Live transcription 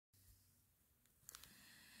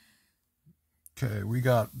Okay, we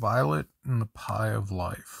got Violet and the Pie of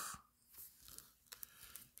Life.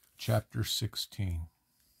 Chapter 16.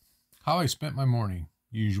 How I spent my morning.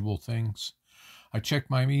 Usual things. I checked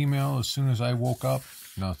my email as soon as I woke up.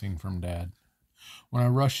 Nothing from Dad. When I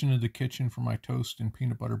rushed into the kitchen for my toast and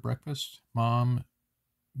peanut butter breakfast, Mom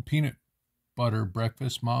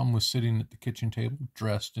was sitting at the kitchen table,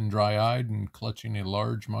 dressed and dry-eyed and clutching a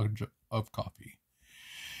large mug of coffee.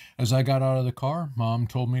 As I got out of the car, Mom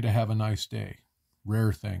told me to have a nice day.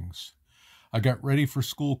 Rare things. I got ready for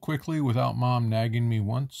school quickly without Mom nagging me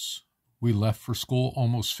once. We left for school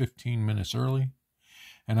almost 15 minutes early,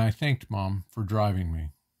 and I thanked Mom for driving me.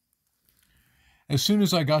 As soon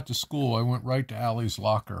as I got to school, I went right to Allie's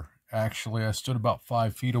locker. Actually, I stood about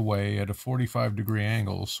 5 feet away at a 45-degree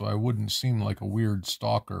angle so I wouldn't seem like a weird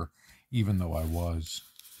stalker, even though I was.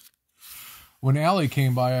 When Allie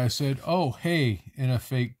came by, I said, "Oh, hey," in a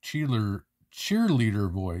fake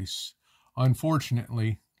cheerleader voice.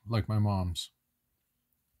 Unfortunately, like my mom's.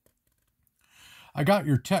 "I got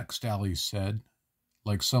your text," Allie said,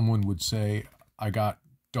 like someone would say, "I got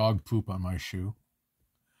dog poop on my shoe."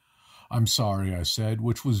 "I'm sorry," I said,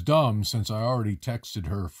 which was dumb since I already texted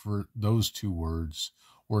her for those 2 words,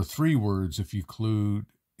 or 3 words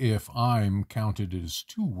if I'm counted as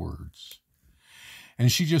 2 words. And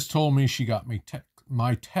she just told me she got me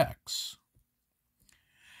my text.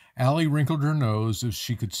 Allie wrinkled her nose as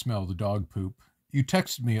she could smell the dog poop. "You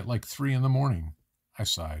texted me at like 3 in the morning. I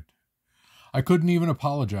sighed. I couldn't even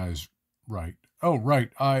apologize right. "Oh,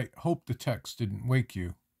 right. I hope the text didn't wake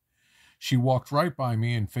you." She walked right by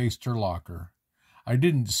me and faced her locker. I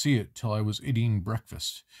didn't see it till I was eating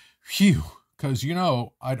breakfast. Phew, 'cause,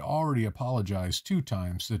 I'd already apologized 2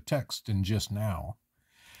 times, the text and just now.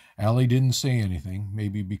 Allie didn't say anything,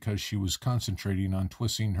 maybe because she was concentrating on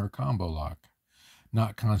twisting her combo lock.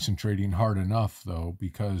 Not concentrating hard enough, though,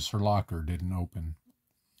 because her locker didn't open.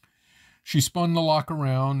 She spun the lock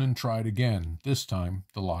around and tried again. This time,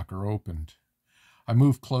 the locker opened. I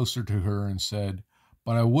moved closer to her and said,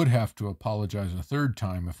 "But I would have to apologize a 3rd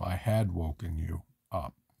time if I had woken you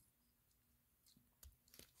up."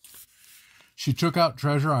 She took out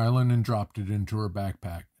Treasure Island and dropped it into her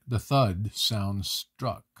backpack. The thud sound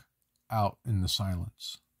struck out in the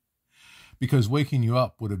silence. Because waking you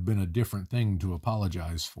up would have been a different thing to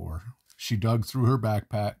apologize for. She dug through her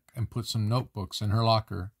backpack and put some notebooks in her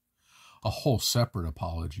locker. "A whole separate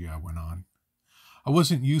apology," I went on. I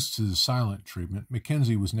wasn't used to the silent treatment.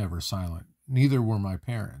 Mackenzie was never silent. Neither were my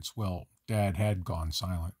parents. Well, Dad had gone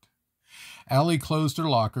silent. Allie closed her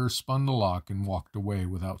locker, spun the lock, and walked away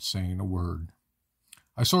without saying a word.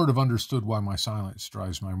 I sort of understood why my silence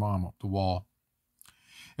drives my mom up the wall.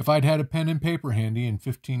 If I'd had a pen and paper handy and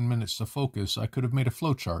 15 minutes to focus, I could have made a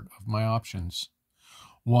flowchart of my options.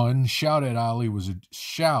 1, shout that Allie was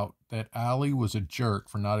a jerk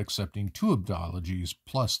for not accepting 2 apologies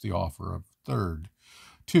plus the offer of 3rd.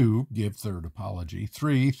 2, give 3rd apology.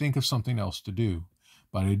 3, think of something else to do.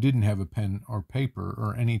 But I didn't have a pen or paper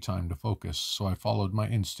or any time to focus, so I followed my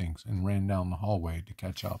instincts and ran down the hallway to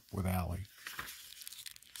catch up with Allie.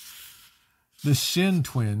 The Shin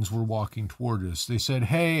twins were walking toward us. They said,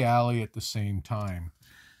 "Hey, Allie," at the same time.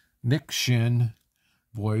 Nick Shin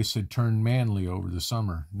voice had turned manly over the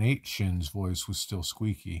summer. Nate Shin's voice was still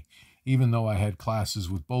squeaky. Even though I had classes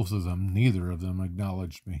with both of them, neither of them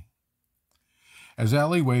acknowledged me. As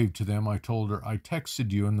Allie waved to them, I told her, "I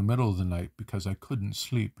texted you in the middle of the night because I couldn't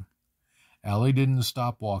sleep." Allie didn't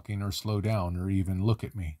stop walking or slow down or even look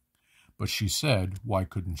at me. But she said, "Why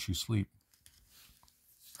couldn't she sleep?"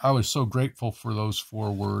 I was so grateful for those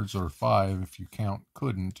 4 words, or 5 if you count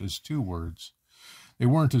 "couldn't" as 2 words. They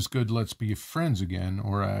weren't as good "let's be friends again,"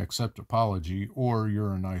 or "I accept apology," or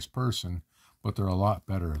 "you're a nice person," but they're a lot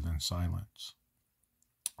better than silence.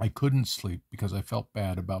 "I couldn't sleep because I felt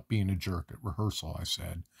bad about being a jerk at rehearsal," I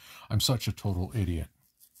said. "I'm such a total idiot."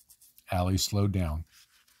 Allie slowed down.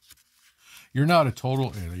 "You're not a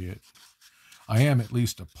total idiot. I am at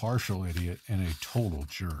least a partial idiot and a total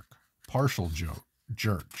jerk." "Partial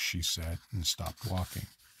jerk," she said, and stopped walking.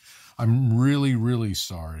 "I'm really, really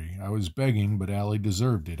sorry. I was begging, but Allie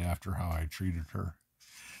deserved it after how I treated her."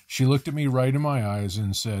 She looked at me right in my eyes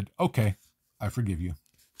and said, "Okay, I forgive you."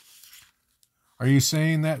 "Are you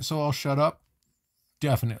saying that so I'll shut up?"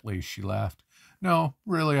 "Definitely," she laughed. "No,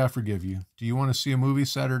 really, I forgive you. Do you want to see a movie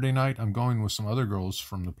Saturday night? I'm going with some other girls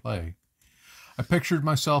from the play." I pictured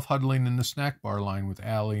myself huddling in the snack bar line with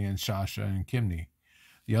Allie and Sasha and Kimney.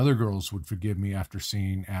 The other girls would forgive me after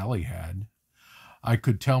seeing Allie had. I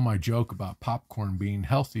could tell my joke about popcorn being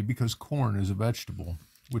healthy because corn is a vegetable,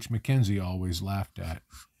 which Mackenzie always laughed at.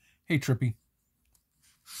 "Hey, Trippy."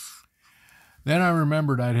 Then I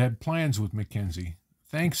remembered I'd had plans with Mackenzie.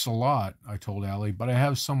 Thanks a lot, I told Allie, but I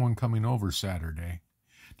have someone coming over Saturday.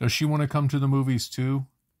 Does she want to come to the movies too?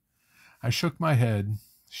 I shook my head.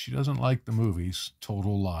 She doesn't like the movies.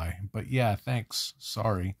 Total lie. But yeah, thanks.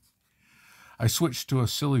 Sorry. I switched to a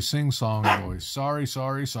silly sing-song voice. Sorry,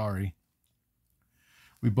 sorry, sorry.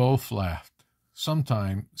 We both laughed.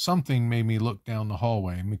 Something made me look down the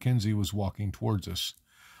hallway. Mackenzie was walking towards us.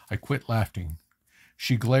 I quit laughing.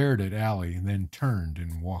 She glared at Allie, then turned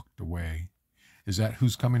and walked away. Is that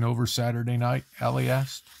who's coming over Saturday night? Allie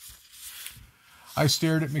asked. I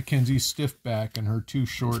stared at Mackenzie's stiff back and her too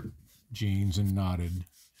short jeans and nodded.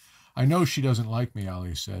 I know she doesn't like me,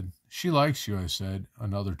 Allie said. She likes you, I said,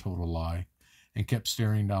 another total lie, and kept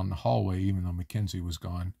staring down the hallway even though Mackenzie was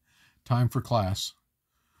gone. Time for class.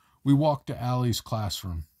 We walked to Allie's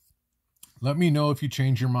classroom. Let me know if you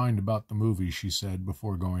change your mind about the movie, she said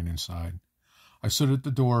before going inside. I stood at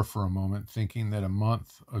the door for a moment, thinking that a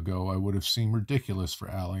month ago I would have seemed ridiculous for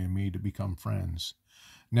Allie and me to become friends.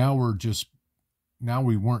 Now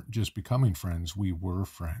we weren't just becoming friends, we were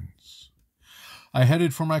friends. I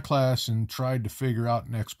headed for my class and tried to figure out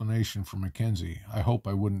an explanation for Mackenzie. I hope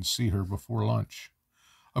I wouldn't see her before lunch.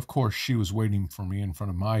 Of course, she was waiting for me in front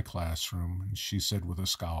of my classroom, and she said with a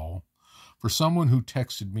scowl, "For someone who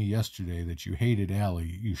texted me yesterday that you hated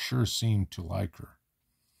Allie, you sure seemed to like her."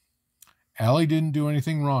 Allie didn't do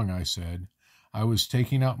anything wrong, I said. I was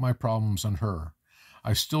taking out my problems on her.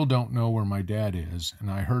 I still don't know where my dad is, and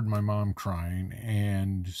I heard my mom crying,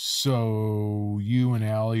 and so you and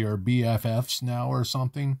Allie are BFFs now or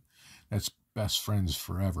something? That's best friends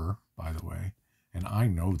forever, by the way, and I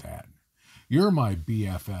know that. You're my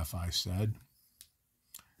BFF, I said.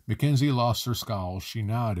 Mackenzie lost her scowl. She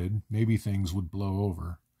nodded. Maybe things would blow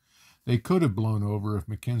over. They could have blown over if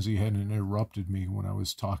Mackenzie hadn't interrupted me when I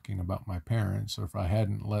was talking about my parents, or if I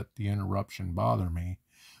hadn't let the interruption bother me,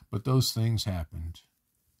 but those things happened.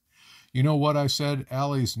 You know what, I said,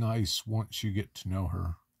 Allie's nice once you get to know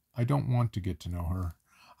her. I don't want to get to know her.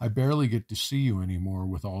 I barely get to see you anymore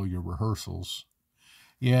with all your rehearsals.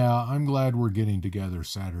 Yeah, I'm glad we're getting together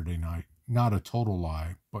Saturday night. Not a total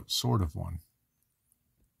lie, but sort of one.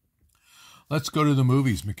 Let's go to the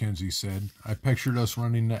movies, Mackenzie said. I pictured us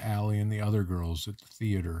running to Allie and the other girls at the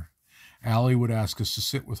theater. Allie would ask us to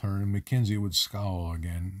sit with her, and Mackenzie would scowl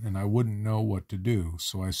again, and I wouldn't know what to do.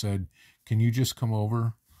 So I said, "Can you just come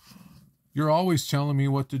over?" "You're always telling me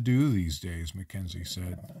what to do these days," Mackenzie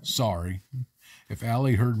said. Sorry. If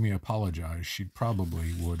Allie heard me apologize, she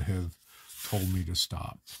probably would have told me to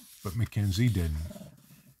stop. But Mackenzie didn't.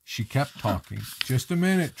 She kept talking. "Just a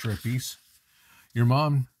minute, Trippies. Your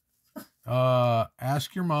mom...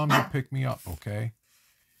 ask your mom to pick me up, okay?"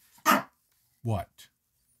 What?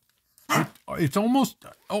 It's almost...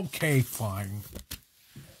 Okay, fine.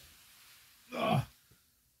 All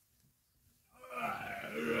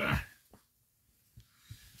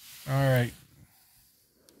right.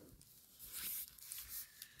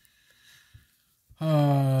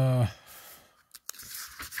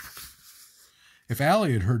 If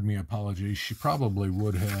Allie had heard me apologize, she probably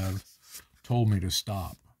would have told me to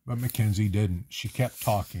stop. But Mackenzie didn't. She kept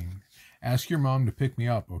talking. "Ask your mom to pick me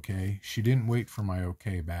up, okay?" She didn't wait for my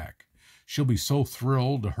okay back. She'll be so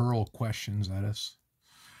thrilled to hurl questions at us.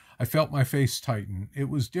 I felt my face tighten. It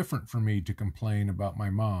was different for me to complain about my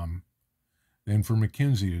mom than for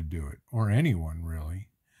Mackenzie to do it, or anyone, really.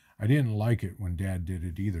 I didn't like it when Dad did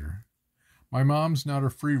it either. "My mom's not a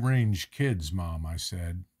free-range kid's mom," I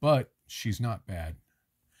said, "but she's not bad."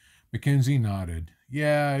 Mackenzie nodded.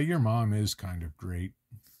 "Yeah, your mom is kind of great."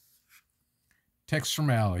 Text from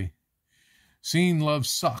Allie. "Seeing Love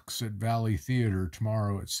Sucks at Valley Theater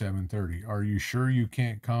tomorrow at 7:30. Are you sure you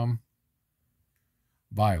can't come?"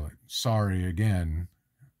 Violet. "Sorry again."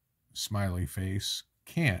 Smiley face.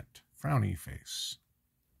 "Can't." Frowny face.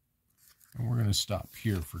 And we're going to stop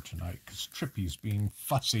here for tonight because Trippy's being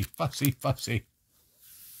fussy.